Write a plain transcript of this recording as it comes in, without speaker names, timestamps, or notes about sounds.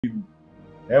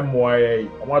Moye,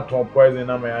 I want to poison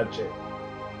na my ache.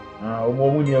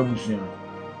 Omo ni abusia.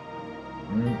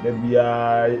 The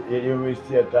bia e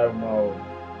waste your time now.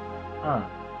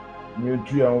 Me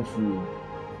tu ya ofu.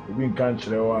 Obi nkan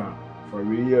kire wa for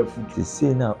we year foot.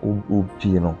 Say na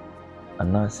obi no.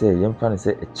 Ana say yemfa ne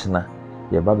say echina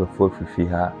ye ba be fo fifi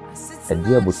ha. E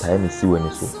dia botae ne si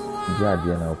wani so. Dia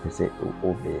dia na opese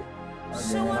obe.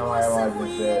 Again, na why I want to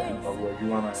say what you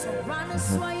want to say.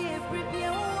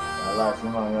 Last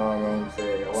month I want to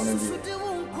say I want to be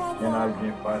and I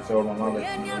drink past all my mother.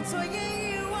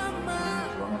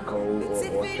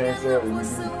 Or chance it we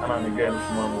and I'm again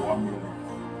small 1 million.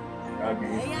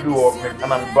 Again, blue up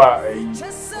and I'm back a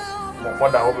for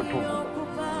that over 2.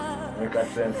 Make a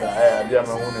sense I am my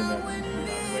own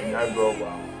and I go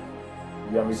wow.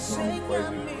 You have some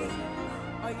poison.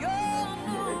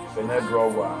 It's a net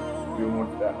drawer. You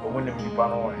want that when the people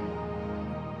know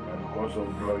because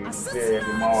of glory say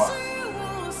the mower.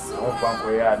 I want to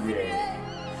hear there.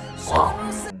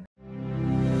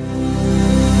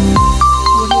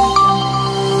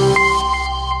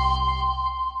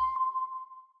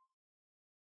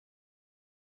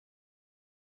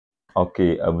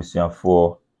 Okay,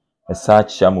 abusiafo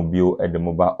search amobio at the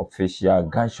mobile official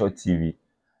GUNSHOT TV.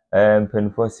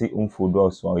 Penfosi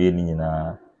umfodo so ye ni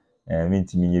nyina.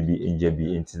 Mintimi nye bi enje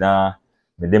bi entina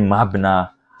me de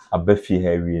mabna abafi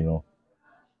ha wi no.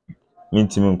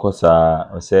 Mintimi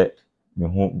nkosa se me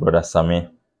hu brother Sammy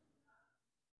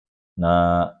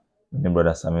na me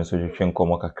brother Sammy so hwehwe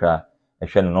nkomo kakra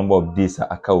ehwe no number of days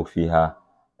aka ofi ha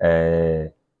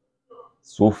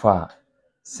so far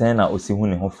sena osi hu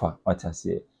ne ho fa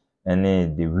watase ene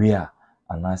the where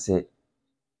anase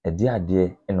ede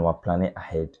ade ene wa plan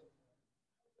ahead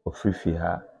ofrifi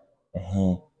ha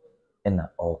ena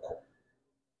oko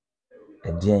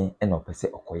ede ena opese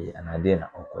okoye anade na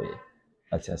okoye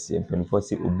atase mpenfo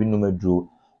obi no maduro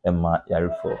ema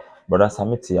yarefo brother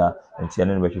Samitia ntia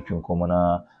ne behwetwe nkomo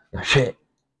na yahwe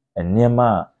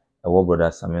enema ewo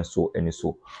brother Sami so eni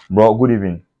so bro good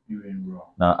evening Bro.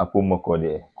 na apomoko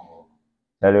de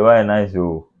tell why nice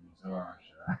o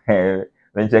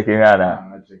when checking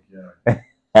ana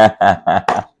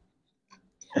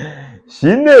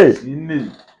shine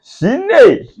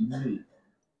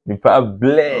nipa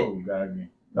ble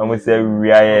no mo say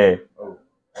we are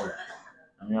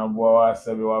ami abo wa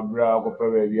sebe wa bra akope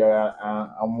ba bia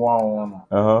amoa won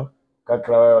no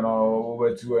kakra no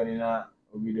obetu ani na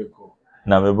obideko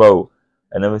na me ba o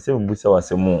na me say mbusa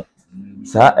wasemu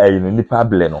sa no nipa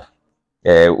ble no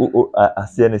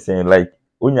ase ne saying like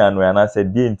onya no ya na say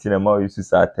die ntina ma use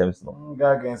sa terms no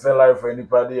ga gen say life for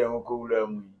nipa de en ko wura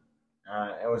mu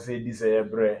e o say di say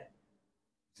bre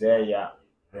say ya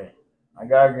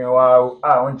aga gen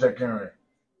wa on checking re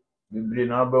bibiri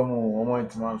na abamu omo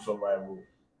ntima survival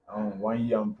 1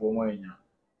 year mpo mo enya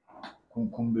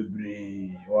kunkum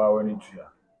bibiri wa wani tuya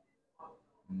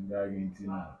ga gen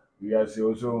tina we are say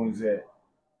also unse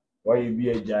why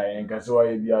be a giant nka say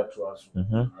why be atu aso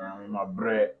my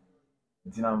bread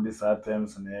tina am this at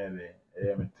times na e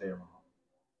me tem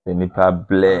nipa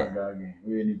ble ga gen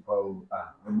we nipa o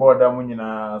me boda mu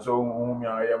nyina so hu mi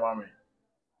aye mame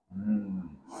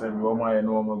se bi o ma ye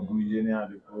no ma guje ni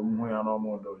ade ko mu ya no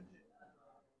mo doje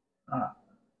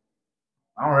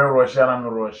I'm Russia and I'm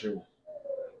Russia.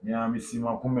 Yeah, I see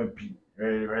my kumepi.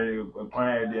 Very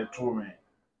quiet there to me.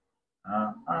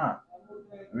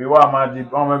 We were mad,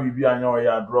 maybe I know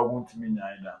ya drug to me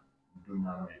neither. Do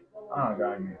my way.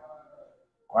 God.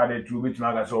 Quite a 2 bit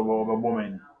magas over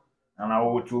woman. And I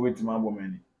will 2 bit my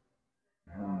woman.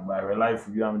 By her life,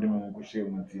 we are the moon who share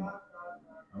with you.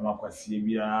 I'm not quite see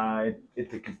we are a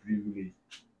privilege.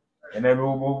 And then we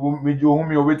will meet you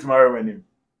whom you with my revenue.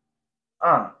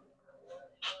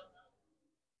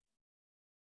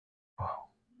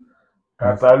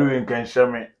 Katalu in can show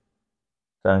me.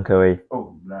 Thank you.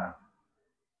 Oh, nah.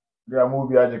 They are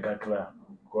movie kakra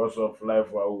because of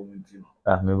life wa woman too.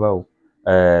 Me ba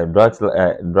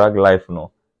drug life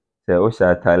no. Say o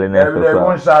sha tale na so. They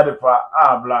won't share the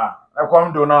pa blah. I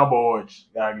come do now watch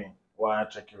again. Why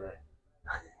check it.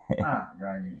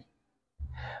 Gagging.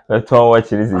 Let's watch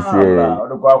this is here.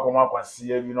 The kwa come see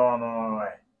you no.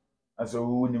 I say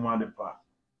who ni ma the pa.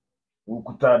 Who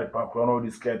kuta the pa no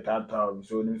this skirt out.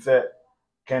 So they say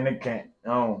ken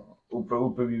no.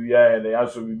 Upe bibi ya de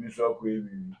aso bibi so akwa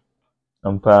bibi.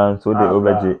 So they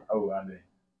overje.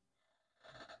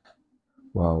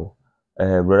 Wow.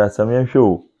 Brother Sammy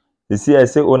show. You see, I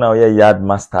say, oh, now you're yard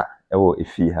master. Oh,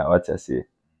 if you have what I say.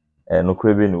 No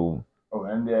craving. Oh,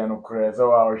 and there no craze.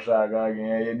 So I was shy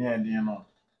again. You know,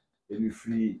 if you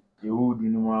free, you would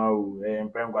know.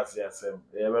 And Penquas yourself.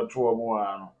 They ever 2 or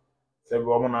more. se be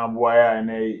omo na aboa ya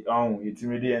na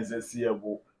yetimi de ense si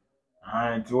ebo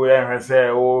nti wo ye hwese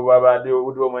wo baba de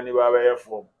wo do mani baba ye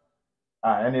fo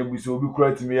ene ebusi obi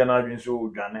kura timi ye na adwen so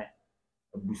odwane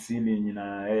ebusi ni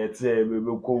nyina te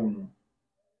be ko mu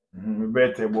me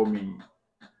bete bo mi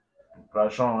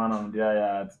prashon ana ndi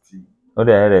aya titi o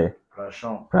de ere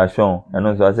prashon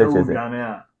eno so ase chese odwane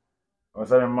a o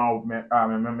se me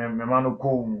ma no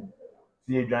ko mu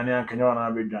si edwane an kenya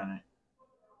na be dwane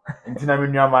nti na me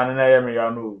nua ma ne na ye me ya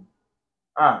no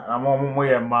na mo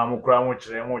ye ma mo kura mo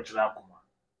kire akoma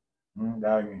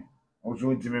dagi o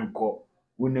so ntimi nko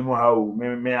wonimu ha o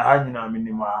me ha nyina me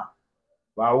nimu ha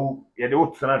ba wo ye de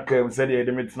utena kam se de ye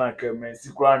de metena kam me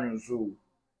si kura anwu so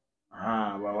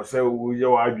ba wo se wo ye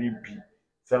wa adwen pi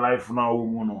se life na wo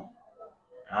mu no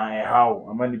e how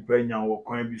amani pa nya wo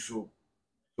kwan bi so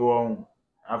on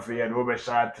afi ye de wo be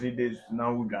sha 3 days na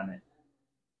wo dwane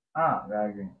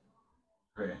dagi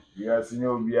ya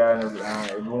sinyo bia na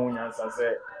ebu nya sa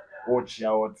se wo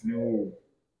chia wo tini wo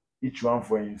each one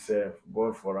for himself,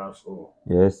 God for us all.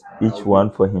 Yes, each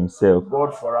one for himself.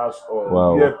 God for us all.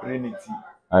 Wow. We are Trinity.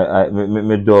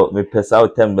 Me pesa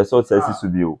out time, but so says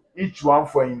it. Each one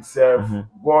for himself,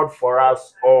 God for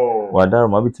us all. Wadaro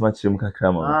mabiti machim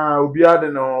kakrama. Obi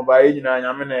ade no ba yi nyina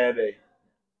nyame na ede.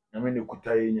 Nyame ne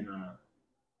kuta yi nyina.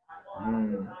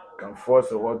 Can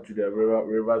force a water to the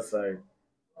riverside,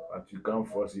 but you can't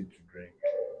force it to drink.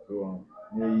 So,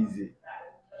 easy.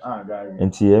 God.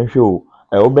 Enti yenhwe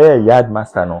obey yard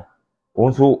master no.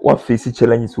 Onso what face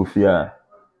challenges with fear.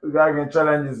 God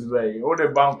challenges by all the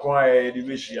bank on a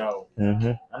division.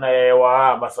 And I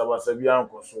basa bi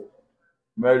anko so.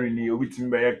 Mary ni obitim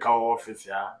be ka office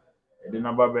ya. E de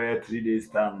number be 3 days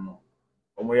time no.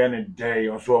 Omo ye ne day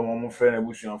onso omo fe na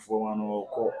busuanfo ma no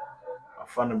okọ.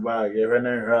 Afa ne bag ye hwe na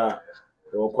hwe a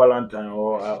e quarantine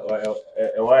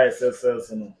wa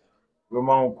SSS no. We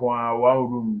ma nko a one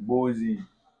room bozy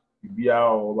bia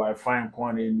o by fine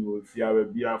kwa na enu ofia be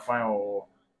bia fine o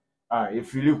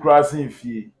if you look crossing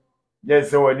fie yes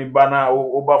say wani bana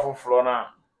oba foforo na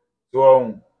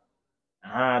so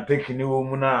take ni wo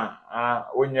mu na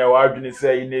onya wa adwene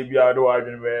say ina bia do wa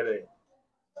adwene bere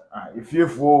if you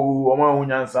fu o ma hu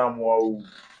nyansa mo o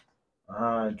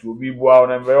to obi bua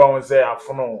na be won say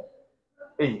afono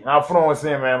na afono won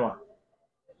say mema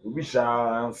obi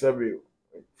sha answer be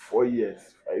 4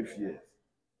 years 5 years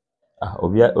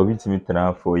obi timi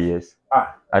tena 4 years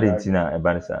Argentina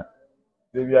ebanisa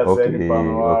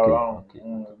okay.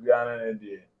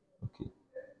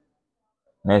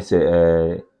 Nice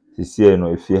sisi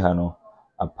no efie ha no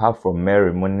apart from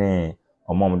Mary money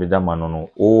omom de dama no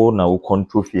na wo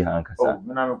control fie ha nkasa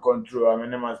me na me control am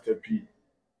na master P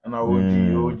na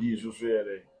OG so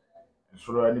yere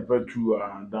so ani pa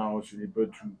 2 down so ni pa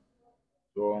 2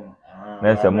 so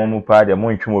nice momu pa de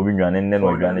mo ntwem obi nwane nne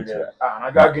no dwane kira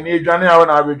na ga gine dwane a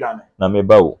na be dwane na me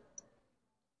ba wo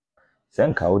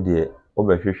senka wo de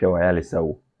obehwehwe wa ya lesa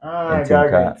wo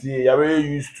entinka ya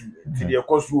be used to ti de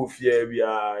koso ofia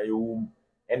bia ewu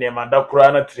ene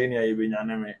madakura na training ya be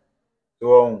nyane me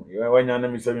so wanyane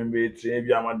me se me be train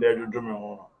bia amada dodo me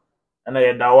ho na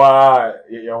ye dawa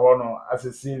ye ho no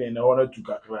asesine ne ho na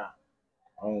tukakra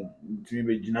ti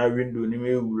be gina window ni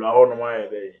me wura ho no ma ye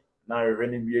dey na hwe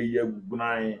ni bia yi agugu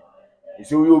na ye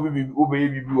ise obi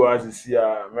bibi wa asesi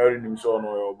a Mary nim so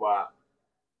no yo ba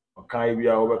okan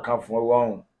bia obeka fo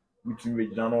won mutim be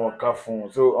gina no ka fon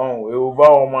so e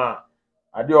over o ma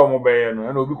ade o mo be ye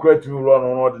no na obi kura timi ro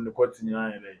no de ne kwati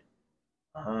nyina ye dey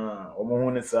o mo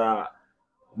hu ne sa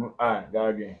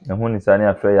gage na hu ni sa ni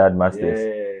afre yard masters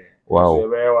wow so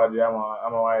be wa de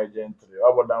ama wa gentry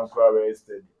obodan kura be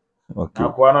steady okay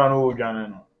akwa na no odwane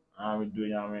no me do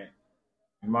nyame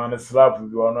man slap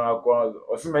bi ono akwa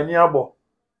osimani abo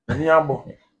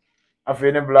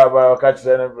afi ne bla ba ka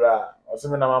kire ne bla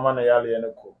osimi na mama na yale ne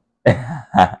ko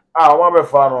o be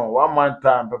fa no 1 month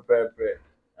time pepepe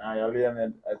yale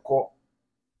ne eko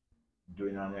do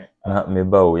nyame na me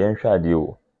ba o yen hwa de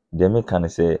o de me kan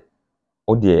se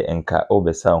o de enka o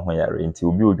be sa ho yare nti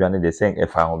obi odwane de sen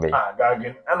efa ho be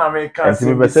gagen na me kan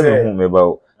se be se me hu me ba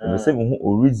o be se me hu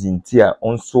origin ti a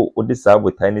onso o de sa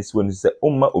botai ne siwo ni se o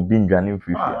ma obi ndwane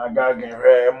mfifia gagen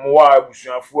hwe moa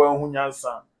abusuafo ahu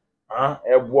nyansa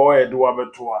ebo e de wa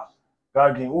beto a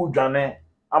gagen udwane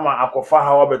ama akofa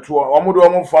ha wa beto omo de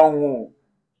omo fa hu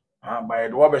ba e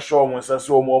de wa be show omo nsa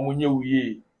so omo nye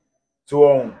wuye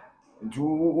so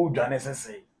ntu udwane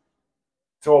sese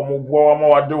so omo bo omo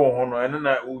wa de wo ho no ene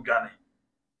na udwane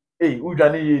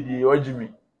udwane ye di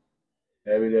ojimi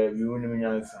e bi unu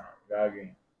nyansa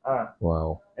gagen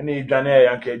wow ene udwane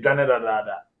ya nke udwane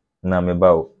dada na me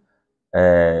ba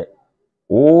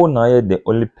o na ye the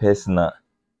only person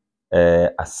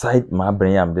aside my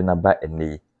brain am de na ba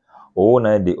ene oh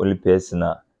na the only person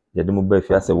na yɛde mo ba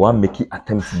fi ase one make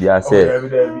attempt bi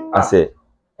ase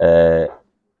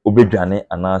obedwane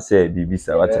anase bibi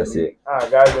sa what I say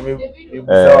guys me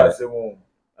busa wase mo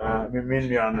me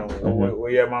nuano wo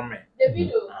ye mame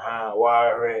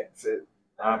wa hwe se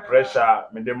pressure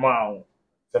me de ma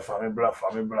se family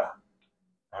bla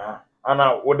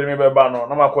ana wo de me be ba no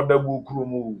na makoda gu kuro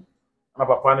mu na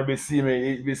papa ne be see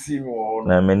me wo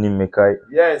na mani mekai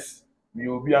yes me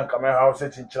obi anka me house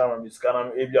chinchira ma miska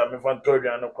na e bia me fan to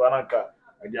aduane ko anka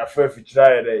e dia fa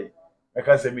fichira ye dai e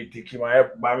ka se me tiki ma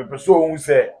ba me peso hu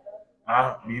se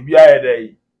bibi aye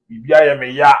dai bibi aye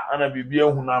me ya ana bibi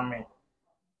ehu na me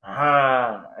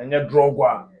enye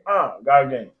drogwa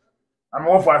gagen am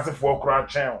wo fa se fo kra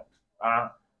chen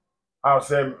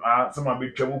say some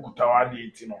betwam kutawa de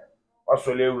enti no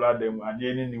wasole ewura dem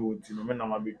ade ni woti no me na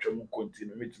ma betwam konti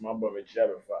no metima ba me chia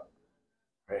be fa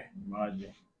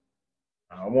imagine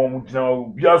omo mu tina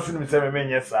bia su ni se me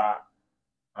menye sa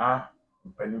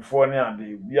penifo ne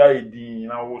ade bia edi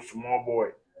na wo small boy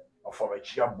of a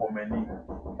chia bomani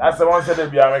that's the one said the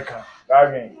America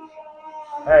again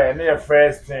ne your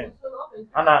first thing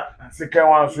ana second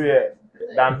one so ye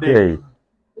dande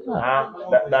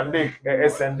dande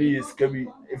SND is kebi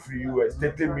if you US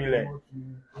 30 million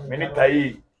many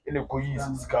tai in the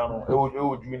koyis scan e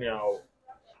wo junior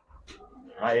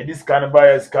ye this kind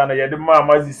buy scan ye the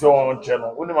mazi so on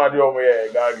channel uni ma de o ye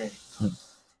gagen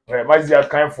mazi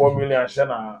account 4 million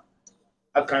shana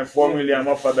account 4 million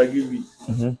my father give me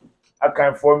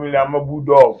account 4 million my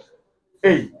bulldog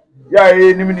ya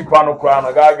ni mini pa no kra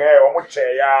na gagen o mo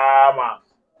che ya ma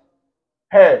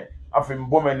afim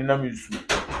bomani na misu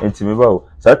enti me ba o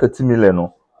sa 30 million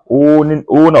no o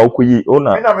na okoyi o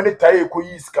na me na me ne tai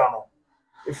ekoyi scan no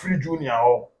e free junior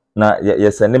ho na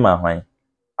ye send ma hwan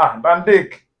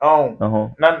Addict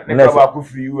na ne ka ba ku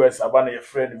free US aba na your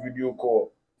friend video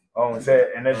call say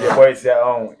ene the boy say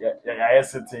ya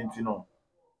sitting no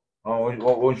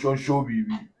show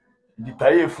bibi the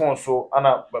tie phone so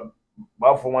ana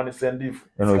ba for one send if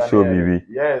show bibi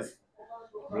yes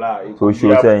bla so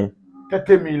show saying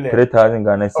 30 million 3,000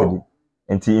 Ghana cedi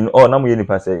enti in all na mo ye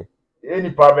nipa say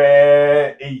nipa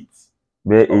be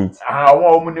 8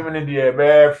 won mu nim ne de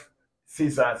be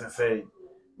 6 as say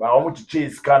ba omo to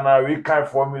chase kana we kind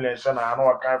 4 million shana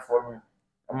na kind 4 million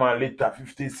ama later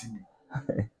 50 cedi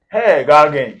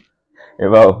gagen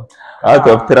about out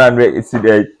of 300 cedi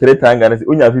 3,000 Ghana cedi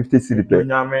unya 50 cedi pe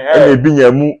e bi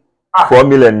nya mu 4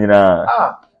 million nyina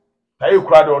tai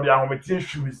kura de odi ahomete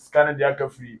hwi scan de aka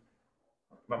free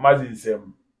mazi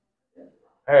nsem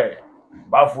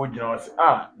ba fo gina wase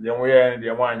de mo ye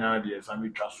de mo anya de Sammy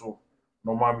twa so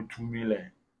no ma me 2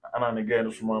 million ana ne get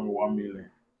no so ma me 1 million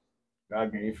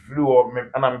gagen if free o me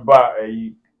ana me ba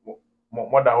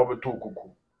mo da ho beto kokoko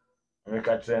me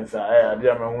ka trensa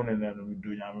ade am hu ne na no me do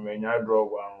nya me nya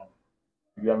drug wa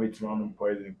bi am etima no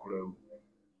poison kura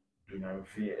do nya me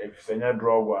fi if senya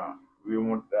drug wa we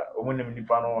mo o ne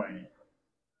nipa no wan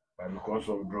but because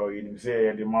of drug you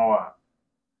say the mawa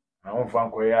na won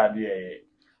fan ko ya ade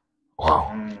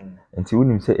wow enti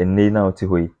wonim se enne na oti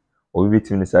hoyi o bi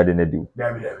betim ne sade na diu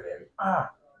dabi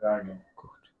gagen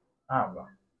ba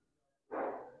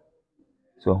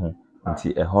so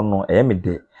nti eho no me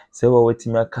de se wa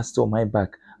watimi akasto my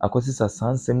back akosisa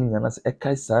sansem nyana se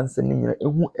ekai sansem nyana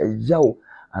ehu eyaw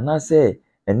anase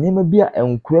enema bi a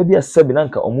enkura bi asabi na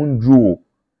nka omundruo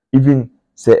even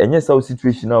se enye saw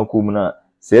situation na akom na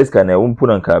se eska na ewumpu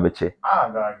na nka abeche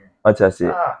gagen acha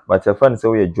se but afan se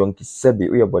we jonki sabi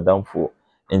we bodamfo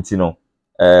enti no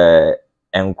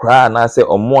enkura na se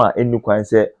omo a enu kwan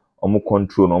se omo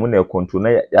control no omo na control na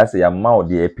ya se ya ma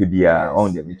de epebia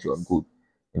on the meet good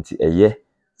nti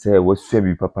say wasua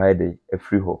bi papa de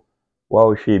afri ho wa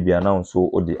wo hwe bi ana so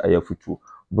odi ayafutu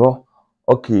bro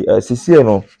okay sisi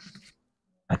no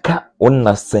aka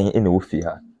onna sen ene wo fi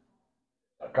ha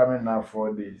coming now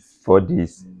 4 days 4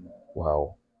 days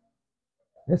wow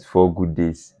that's 4 good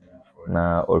days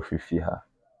na ofifi ha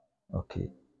okay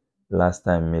last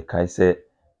time me kai say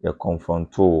you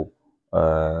confronto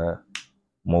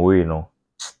mo we no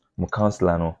mo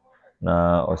counselor no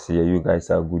na o say you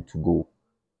guys are good to go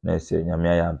na say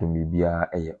nyame ya adom bibia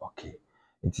okay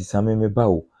nti same me ba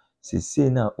o sese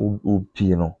na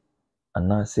opie no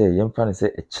ana say yemfa ne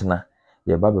say echina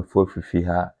ye ba be fo fifi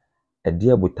ha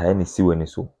ede abotae ne si wani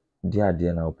so de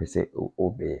ade na opese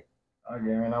obe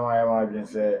again na ma bien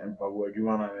say mpabu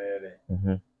adwuma na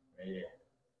me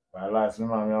ba last me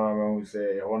ma who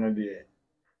say e wono de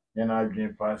ye na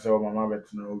adwen pa say o mama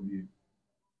betena obi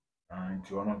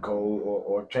nti wono ka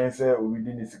o twen say obi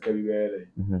di ni sika bi be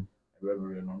mhm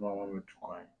no no ma metu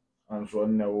kwan and so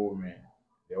on. No, me,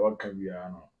 the work can be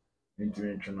an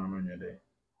intimation on your day.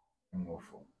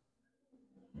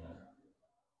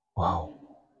 Wow.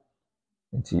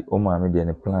 Nti o maame de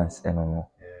ne plans eno no.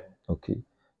 Okay.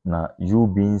 Na you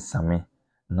being Sammy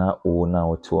na o na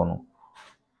oto no.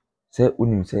 Say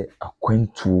unim say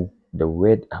akwantuo, the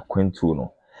word akwantuo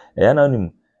no. Eya na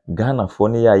unim Ghana fo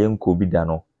ne ya yenko bi da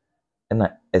no. Na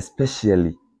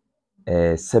especially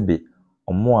sebe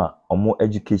omo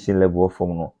education level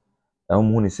from no.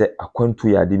 Omo ni say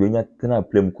akwantuo ya de benya tena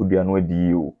plem kudua no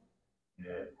adi o.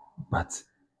 But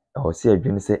I was say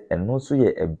adwene say eno so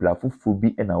ye ebla fufu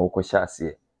bi na wokɔhyɛ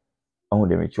ase. Ahu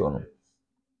de mechi ono.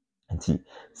 Nti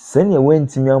sɛnea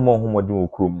wantimi ama homɔden wɔ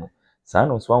kurom no. Saa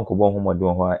no so ankɔbɔ homɔden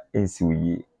wɔ hɔ a ensi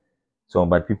wuye. So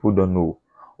but people don't know.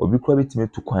 Obi kura bitimi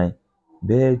to kwan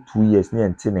be 2 years na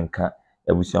ente ne nka.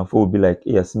 Abusuafo will be like,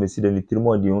 "Eh, asemesi de ne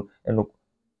tirimo ɔden ho." Eno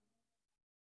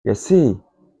yɛse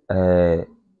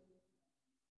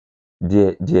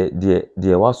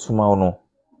de wasoma no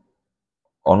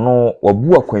ono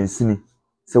wabu akwansini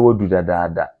sɛ wadu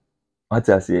dadaada. What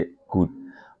I say good,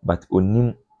 but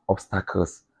onim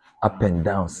obstacles up and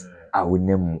downs a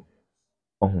wonam.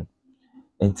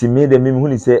 Enti me de me hu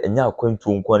ni sɛ enya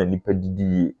akwantuo nko na nipa didi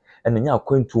yie. Ɛna enya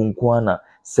akwantuo nko na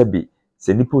sɛbe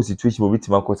sɛ nipa situation obi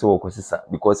tima akɔ sɛ wɔ kɔsesa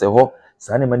because ɛhɔ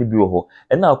saa ne ma ne bi wɔ hɔ.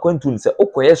 Ɛna akwantuo ni sɛ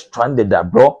okɔyɛ stranded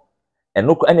abro.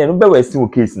 Ɛno bɛ wɔ asi wɔ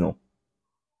case no.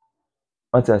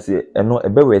 What I say ɛno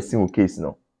ɛbɛ wɔ asi wɔ case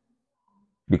no.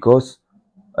 Because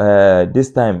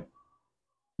this time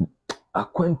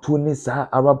akwantuo ni sa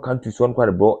Arab countries one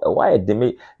quite bro. Why they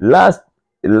me last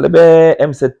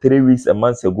 3 weeks a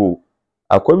month ago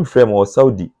akwabi frame or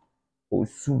Saudi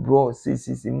osu bro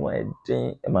si mu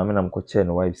eden e ma me nam ko che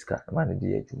no wife ska ma ne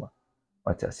de adwuma.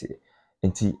 What I say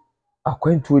enti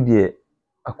akwantuo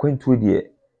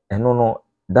de eno no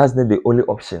that's not the only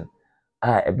option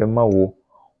ebema wo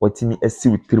watimi asi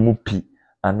wutirimu pi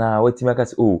ana watimi aka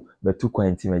say oh betu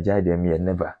kwanti magya de me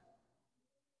never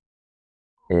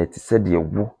ti se de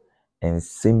wo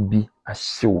ensem bi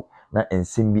ahyew na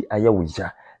ensem bi aye wo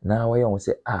ja na waye won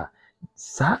say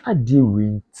saa ade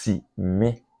wenti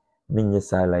menye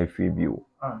saa life bi o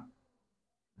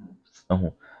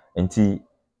enti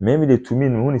maybe the to me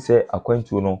no hu ni say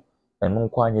akwantuo no eno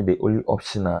nko anye the only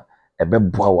option a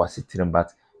ebeboa wasetirim but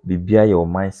bibia your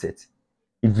mindset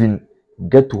even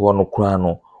get to ho no kra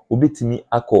no obetimi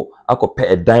akọ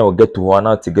edan o get to ho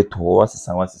na to get to ho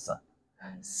wasesa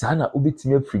sana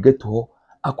obetimi afri get to ho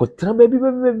akọ tra baby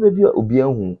obi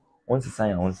ahu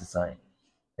wonsesa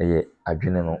eye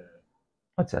adwene no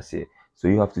what I say. So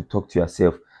you have to talk to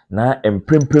yourself na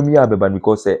empremprem ya beba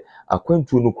because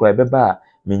akwantuo no kra beba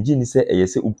menji ni say eye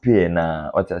se upie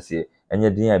na what I say enye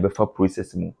den ya befa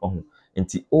process mu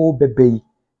nti o bebe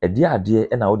ede ade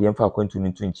na wo de emfa akwantuo no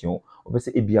ntunchi ho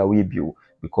obese ebia wo ebio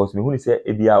because me hu ni say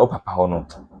ebia o papa ho no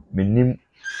menim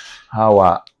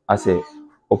how I say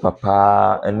o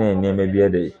papa ene bia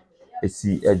de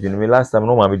esi adwene me last time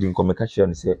no ma me di nko me ka share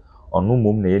ni say onu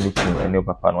mom na ye ni kun ene o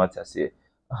papa no what I say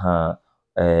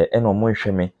eno mo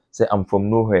hwe me say I'm from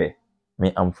nowhere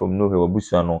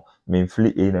obusua no me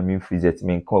mfli na me mfli z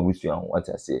me nka obusua ho what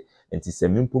I say enti se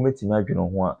me mpo metimi adwene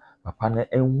ho a papa na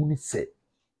enhu ni se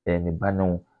ne ba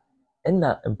no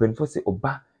ena mpanfo se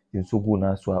oba nso go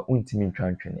na so a untimi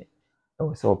ntwantwene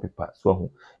e se opepa so ho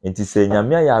enti se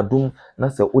nyame ya adom na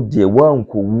se ode wa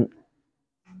nkowu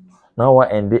na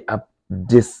wa end up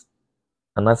this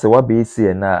ana se wa be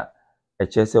ese na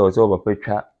eche se o se oba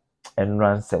twa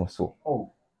enransem so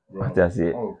what I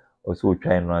say also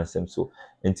try enransem so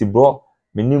enti bro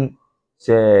menim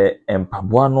se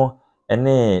empaboa no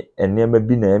ene enema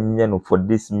bi na emye no for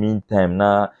this meantime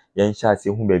na yen sha se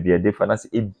hu ba bia defa na se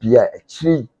ebia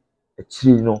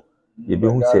akiri no ye be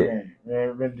hu se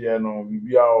me dia no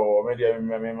bibia o me dia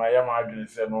me ma ya ma adwene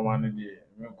se no ma ne dia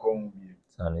me ko hu bi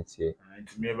sanity and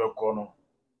me be ko no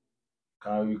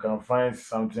you can find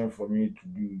something for me to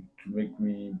do to make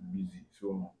me busy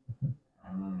so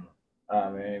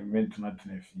me tuna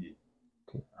fie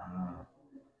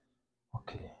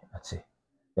okay ati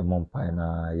e mompa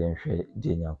na yenhwe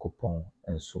de nyankopon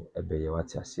enso ebeye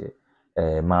wate ase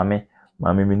maame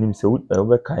menim se wo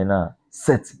be kan na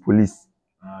set police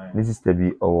this sister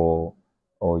bi o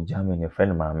Germany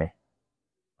friend maame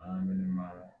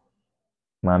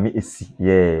esi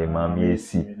maame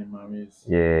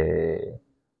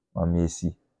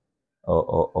esi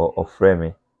o friend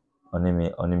me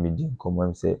oni me di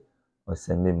nkomo se o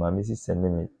send maame esi send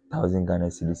me 1,000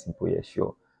 Ghana cedis impo ye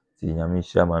sure ti nyame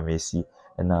hira maame esi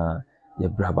na ye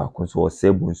bra ba ko so o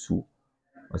sebunsu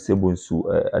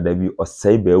adabi o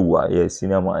sei ba ewu a ye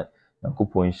senior man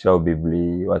yankopon hira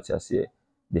obebre wate ase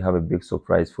they have a big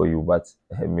surprise for you, but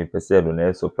me per se don't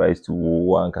have surprise to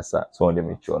one kasa so on the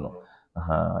mature no.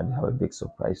 They have a big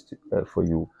surprise for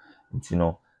you. You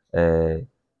know,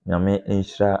 nyame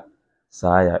enhira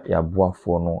saa ya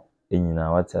boafo no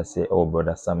enyina what I say oh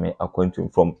brother Sammy according to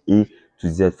from A to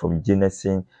Z from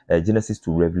Genesis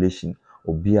to Revelation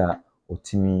obi a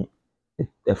otimi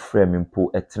frame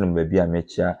mpo etenem ba bia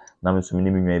mechia na me so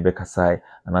me nwa be kasai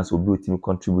anaso obi otimi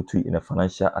contribute in a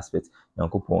financial aspect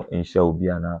yankopon enhia obi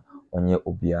ana onye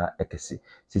obi a ekese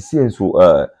sisi enso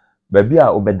ba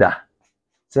bia obeda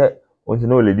se onti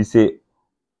no lady say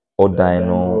odan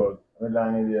no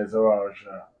odan dey so wa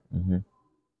sha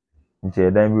nti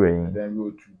edan bi wen edan bi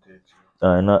o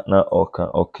 230 na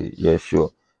okay yeah sure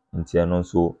nti ano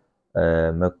so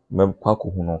me kwako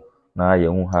hu no na ye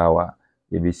hu hawa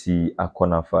yebesi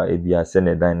akonafa ebia se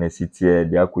ne dan na sitie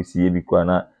de akosi ebi kwa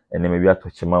na enema bi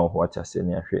atochema ho achase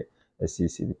ne ahwe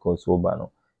asisi because oba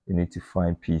no you need to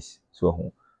find peace so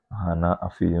ho na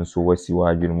afi nso wasi wa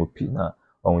adwene mu pi na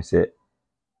ohun se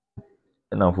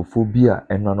na fufu bia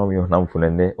eno no me na mfu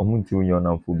ne omunti unyo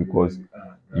na mfu because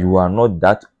you are not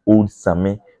that old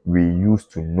Sammy we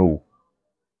used to know.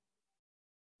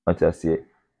 What I say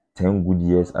 10 good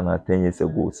years and 10 years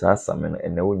ago sa Sammy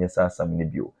and na wonye sa Sammy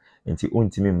bio nti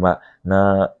ontimi mma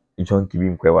na John kibi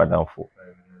nkwa wadanfo.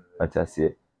 What I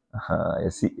say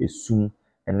yesi esum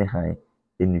ene han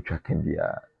enitwa kan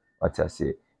bia. What I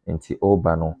say nti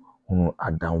oba no hunu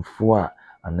adamfo a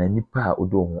ana nipa a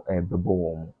odo ho ebebo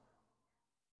wo mu.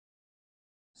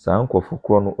 Sa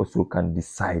nkofo no also can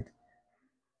decide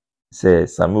say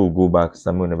Sammy will go back,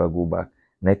 Sammy will never go back.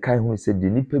 Na kai hu say the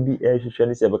nipa bi ehwehwe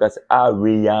ni say beka say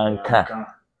we yanka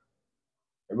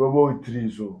ebebo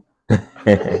 3 so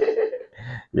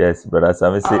yes brother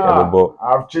Sammy say ebebo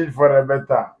I've changed for the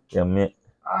better me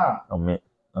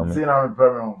see na me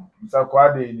problem msa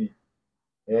kwade ni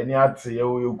eni ate ye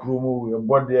wo yokromo ye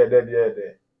body e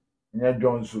de nya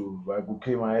Johnson ba go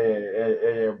came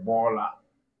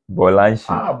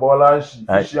bolanshi bolanshi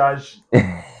fishanshi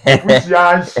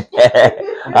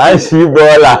Ashi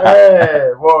bola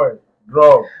boy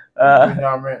drop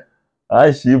nyame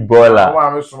Ashi bola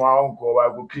wa me suma onko ba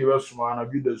go came suma na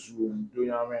bi da su do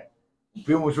nyame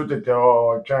pe mo so tete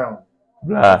o twan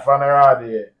bra fanara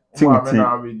de ma me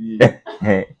na be di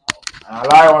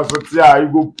alai was what you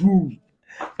go prove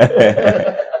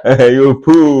you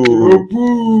poo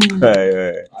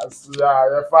Asuya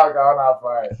ya faga na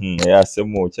fire yeah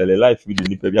semo chale life with the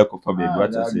nipa bia kofa baby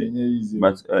what I say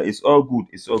but it's all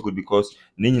good because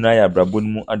ni nyina ya brabo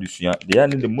mu adusua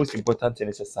the most important thing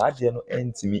is say de no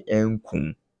entimi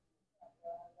enkum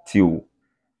tio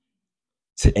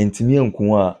se entimi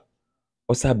enkum a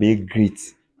osa be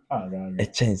great a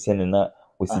chance na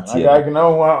ositi aga na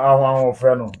ho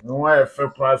frɛ no no wa fe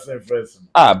price first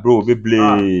bro beble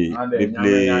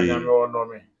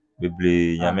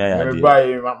nyame ya de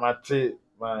buy mate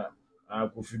ma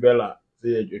Kofi Bella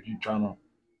say etwitwa no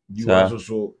diwa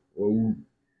so owu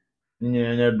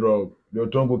nyenye drug de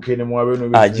otongo kene mo abe no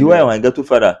be jiwa ya wanga to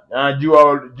fada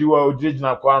jiwa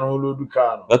original kwa no lodu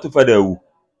car no gato fada wu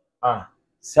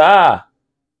sa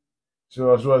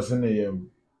so se ne yam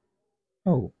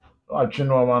atwe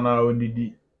no ma na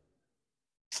onidi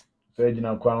say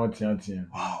jina kwa no tiatia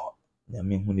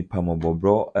nyame hu ni pa mo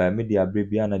bro me dia bre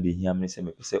bia na de hiam ne se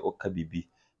me pese oka bibi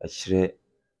a kire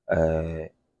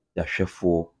ya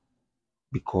hwefo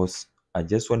because I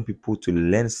just want people to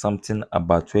learn something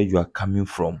about where you are coming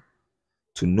from,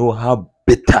 to know how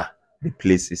better the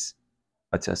place is.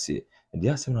 What I say, and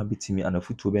there are some abitimi and a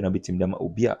foot to be an abitim dama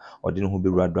obia or didn't be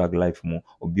drag life more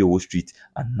or be Wall Street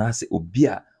and nase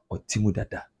obia or timu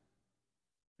dada.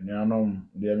 Nyanom,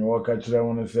 the worker children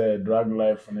want to say drag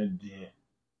life on a day.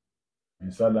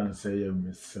 In Southern say,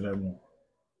 Miss Remo,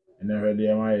 and I heard the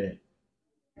MIA.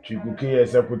 Chikuki as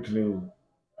a secretary.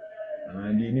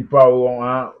 And the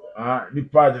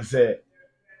Nipa just say,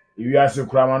 if you ask a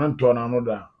craman to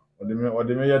another, or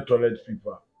the major toilet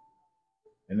people.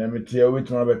 And let me tell you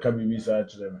which one become be beside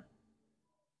them.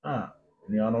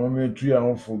 Nyanom, me 3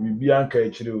 and 4 be anka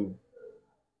chiro.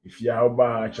 If you have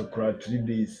a 3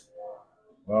 days.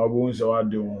 Wa bo nse wa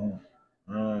de ho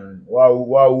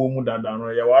wa mu dada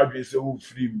no ya wa dwe se wo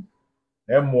free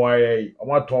moa ye o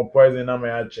ma ton poison na ma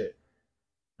ya che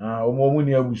o mo mu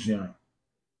ni abusuan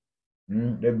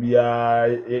da bia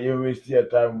ye waste your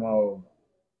time ma o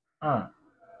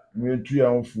me tu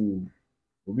ya mfu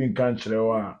obi nkan kire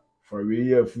wa for we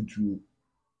ye afutu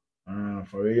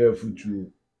for we ye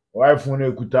afutu wife no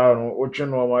ekuta no o twe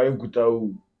no ma ekuta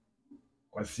o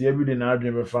kwase bi de na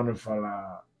adwen be fa no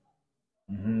fala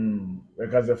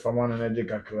because famana na je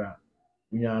kakra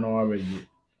unya na wa beje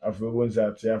afi wonza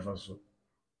ate afa so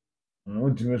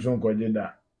Untimi so nkɔgye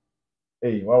da.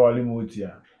 Wawale mu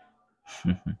otia.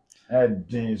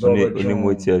 Din so Oni mo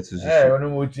betwon. ti atususu. Oni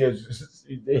mu otia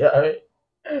ya.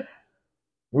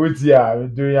 Otia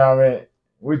do ya me.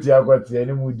 Otia kwate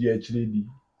ani mu di akire di.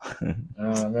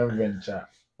 Memventure.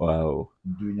 Wow.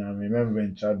 Do ya me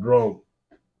memventure drug.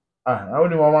 Na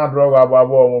woni mama drug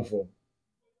ababo omo fo.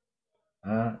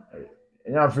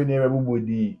 Enya afi ni ebubo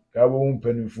di. Ka bo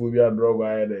mpanifo bi a drug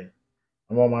ayede.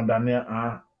 Omo madane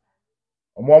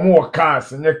omo wo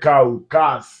cars, nye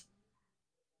cars.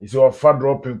 Isi ofa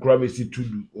dropping kura be si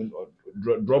tudu.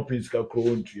 Dropping ska kro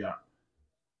ontua.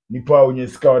 Nipa onye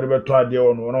ska ode beto ade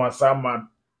ono na wasama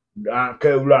ka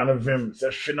ewura na vim se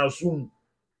hwe na sum.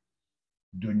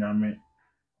 Do nyame.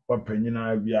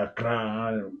 Panyina bi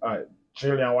akra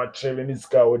chile wa chile ni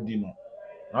ska odi no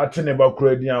ati ne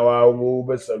bakura din a wo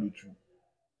be salutu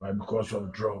but because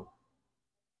of drug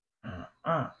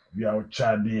bi a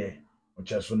chade o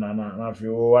cheso na fi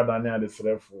wo wadane ade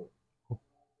srefo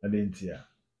ade ntia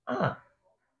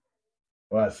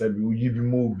wa sabi uyi bi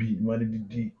mo bi mani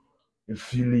didi e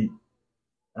fili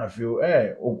afi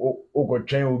o ko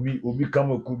twen obi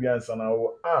kama ku bi ansa na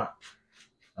wo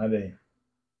ade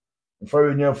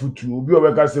for nya futu obi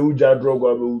obeka se uja drug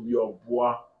wa be obi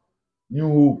oboa new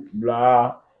hope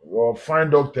blah or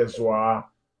find doctors wa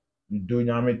do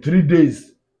nyame 3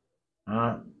 days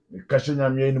kashe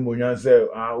nyame ni mo nyan se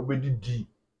obedidi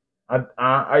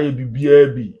aye bibia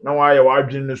bi na wa aye wa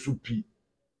adwene ne supi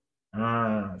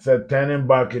say turning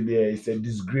back there is a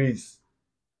disgrace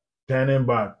turning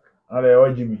back ale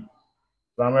ojimi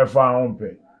sama fa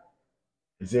onpe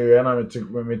say we na me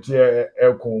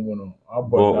ekon mu no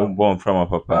Bon from my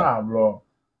papa. Bro.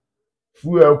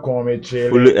 Full aircon me chele.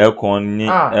 Full aircon ni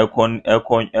aircon.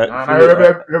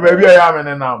 Baby I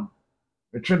am nam.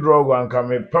 Me twin drug anka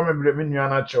me probably me nua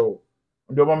na chew.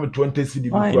 Ndo ma me 20 cedi bi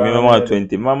kwa. Me mama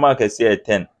 20, mama ka say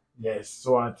 10. Yes,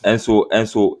 so what? And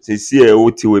so say see e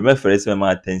oti we me first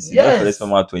mama 10 cedi, me first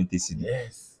mama 20 cedi.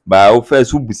 Yes. But o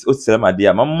first o sell my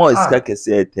dear, mama iska ka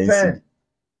say 10 cedi.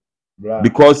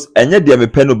 Because enye dia me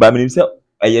pen no ba me say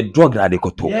e drug na de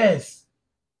koto. Yes.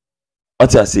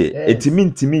 What I say, it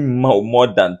means more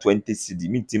than 20 cedi,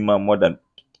 means more than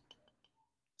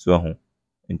so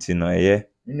until no yeah.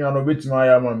 You know bit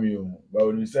my mama but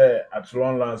when you say at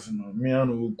long last no me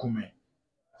anu kume.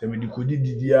 Say me dikodi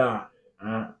didi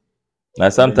na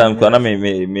sometimes kwa na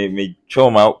me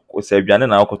choma o se aduane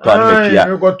na akoto anu metua.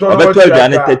 Obeto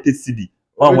aduane 30 cedi.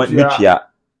 One metua.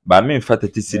 Ba me mfa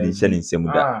 30 cedi nche ne nsem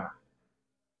da.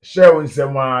 Share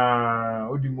nsem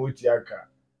odi moti aka.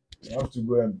 You have to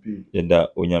go and pay. Yeda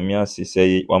onyame ase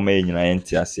say wama nyina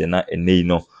enti ase na enei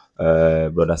no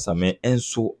brother Sammy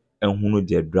enso ehunu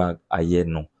de drag aye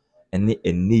no ene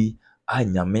enei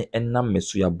anyame enam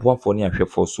meso ya boafo ne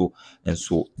ahwefo so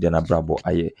enso de na brabo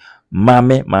aye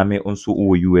mame onso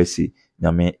wo USA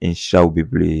nyame enhira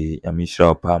obebre nyame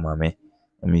enhira pa mame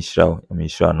nyame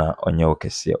enhira na onye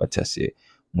okese otase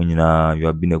munyina you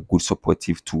have been a good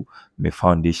supportive to me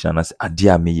foundation as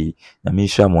adia me nyame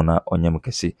enhira mo na onye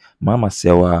mkese mama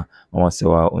sewa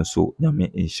onso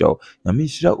nyame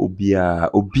enhira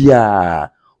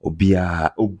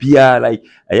obia like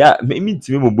me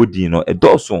ntime mo body no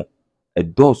edoso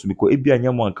because ebia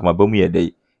nyamo ankama ba mu ye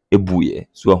dey ebuye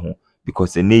so ho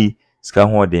because enei ska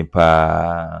ho den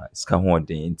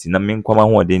nti na me nkwama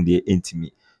ho den de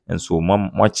entimi enso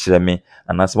mo kire me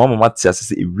anase mo mate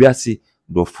asese ewiase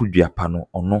do fudua pa no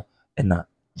ono na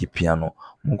yepia no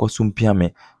monkoso mpia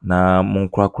me na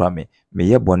monkrakra me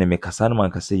ye bone me kasa na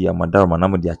man kasa ya madaroma na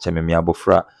mo de acha me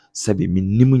abofra sabe me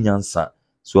nim nyansa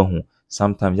so ho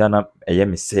sometimes yana eye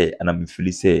me say ana me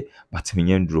feel say but me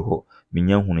nyandro ho me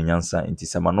nyanhunu nyansa nti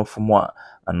sama no fomo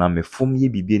ana me fom ye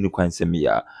bibie ni kwan se me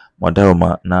ya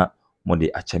madaroma na mo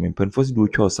de acha me mpanfo se do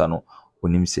twosa no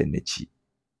onim se nachi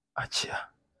achia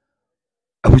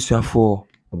abusuafo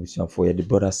ye de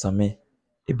brother Sammy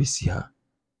ebisi ha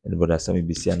the brother Sammy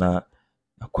bisi na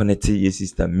connect ye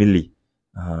sister Millie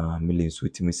Millie so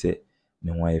timi se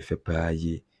ne ho ayefe pa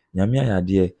ye nyame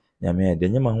ayade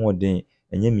nyama ho den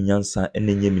enye minyansa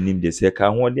ene enye minim de se ka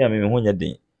ho den ame ho nya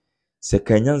den se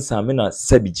ka nyansa me na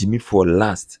sabi jimi for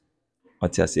last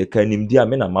ati ase ka nim di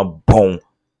ame na mabon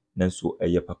nanso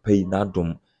eye papa yi na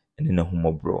dom ene na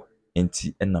humobro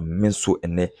enti ena menso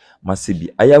ene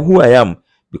masebi I am who I am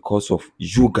because of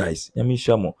you guys nyame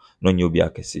shamo no nye obi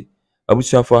akese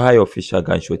abusuafo high official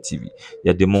GUNSHOT TV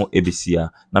ya demo ebesia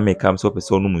na me kam so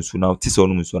person no munsu na tise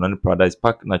no munsu na Paradise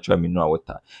Park natural mineral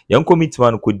water yan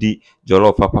committee ko di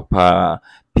jollof papa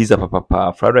pizza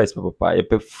papa fried rice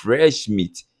papa fresh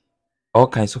meat all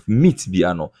kinds of meat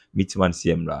biano, meat man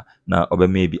siemra, na obe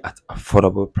maybe at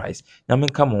affordable price.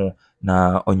 Yamen come on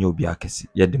na onyo biakesi,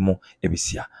 yedemo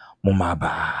ebisia. Mama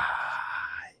bye.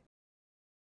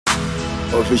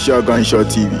 Official Gunshot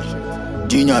TV.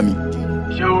 Do you know me?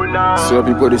 So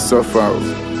people they suffer.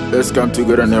 Let's come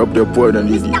together and help the poor and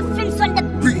needy.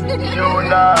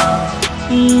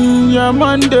 Yeah,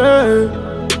 Monday.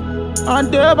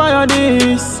 And day by your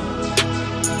knees.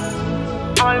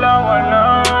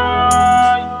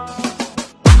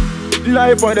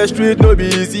 Life on the street no be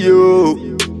easy, yo.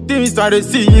 Things that they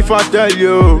see if I tell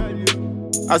you.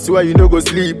 I swear you no go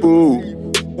sleep, oh.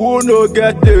 Who no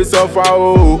get this suffer,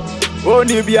 oh.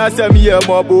 Only be a Sammy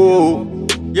mobo.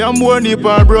 Yam money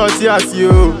pan bros, yes,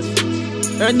 yo.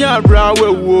 And ya bra,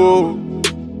 wo.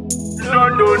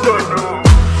 No.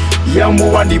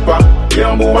 Yamu wanipa.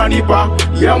 Yamu wanipa.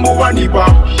 Yamu wanipa.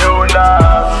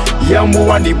 Yamu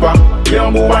wanipa.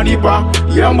 Yamu wanipa.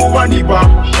 Yamu wanipa.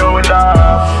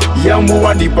 Yamu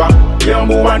wanipa.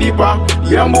 Yamu wanipa.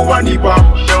 Yamu wanipa.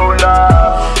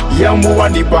 Yamu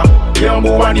wanipa.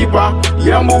 Yamu wanipa.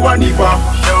 Yamu wanipa.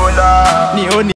 Ni oni